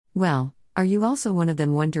Well, are you also one of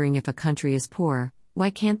them wondering if a country is poor, why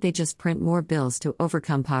can't they just print more bills to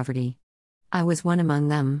overcome poverty? I was one among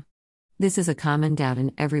them. This is a common doubt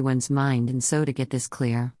in everyone's mind, and so to get this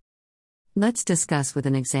clear, let's discuss with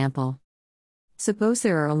an example. Suppose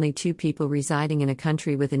there are only two people residing in a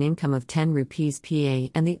country with an income of 10 rupees PA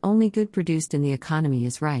and the only good produced in the economy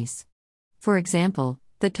is rice. For example,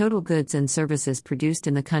 the total goods and services produced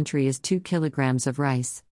in the country is 2 kilograms of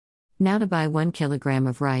rice. Now to buy 1 kilogram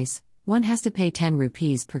of rice, one has to pay 10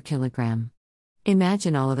 rupees per kilogram.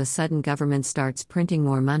 Imagine all of a sudden government starts printing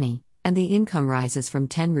more money, and the income rises from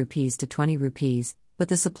 10 rupees to 20 rupees, but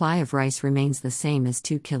the supply of rice remains the same as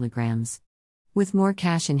 2 kilograms. With more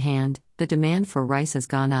cash in hand, the demand for rice has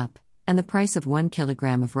gone up, and the price of 1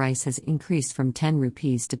 kilogram of rice has increased from 10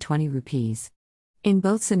 rupees to 20 rupees. In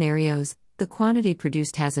both scenarios, the quantity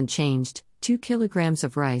produced hasn't changed, 2 kilograms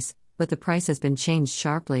of rice, but the price has been changed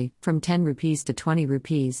sharply, from 10 rupees to 20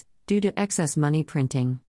 rupees, due to excess money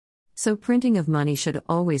printing. So printing of money should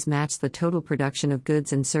always match the total production of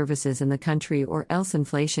goods and services in the country, or else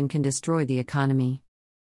inflation can destroy the economy.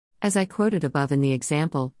 As I quoted above in the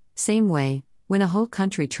example, same way, when a whole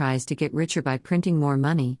country tries to get richer by printing more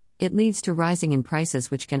money, it leads to rising in prices,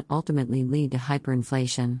 which can ultimately lead to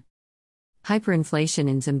hyperinflation. Hyperinflation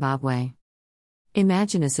in Zimbabwe.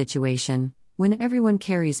 Imagine a situation when everyone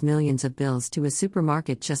carries millions of bills to a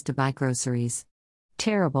supermarket just to buy groceries.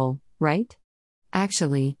 Terrible, right?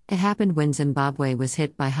 Actually, it happened when Zimbabwe was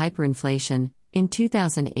hit by hyperinflation. In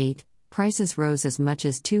 2008, prices rose as much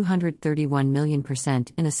as 231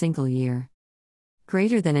 million% in a single year.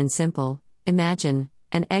 Greater than in simple, imagine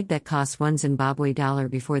an egg that cost $1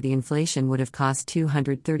 before the inflation would have cost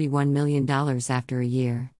 $231 million after a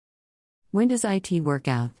year. When does it work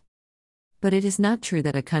out? But it is not true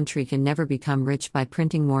that a country can never become rich by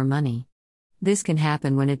printing more money. This can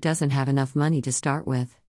happen when it doesn't have enough money to start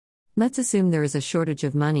with. Let's assume there is a shortage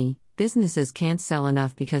of money, businesses can't sell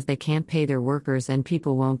enough because they can't pay their workers, and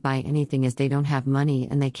people won't buy anything as they don't have money,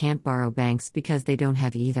 and they can't borrow banks because they don't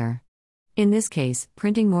have either. In this case,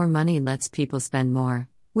 printing more money lets people spend more,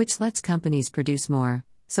 which lets companies produce more,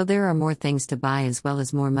 so there are more things to buy as well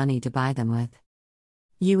as more money to buy them with.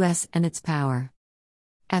 US and its power.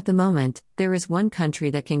 At the moment, there is one country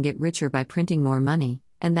that can get richer by printing more money,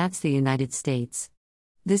 and that's the United States.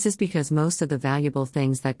 This is because most of the valuable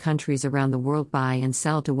things that countries around the world buy and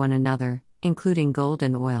sell to one another, including gold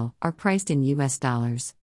and oil, are priced in US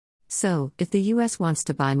dollars. So, if the US wants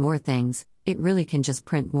to buy more things, it really can just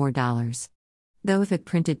print more dollars. Though if it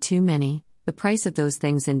printed too many, the price of those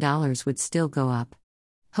things in dollars would still go up.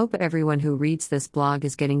 Hope everyone who reads this blog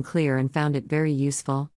is getting clear and found it very useful.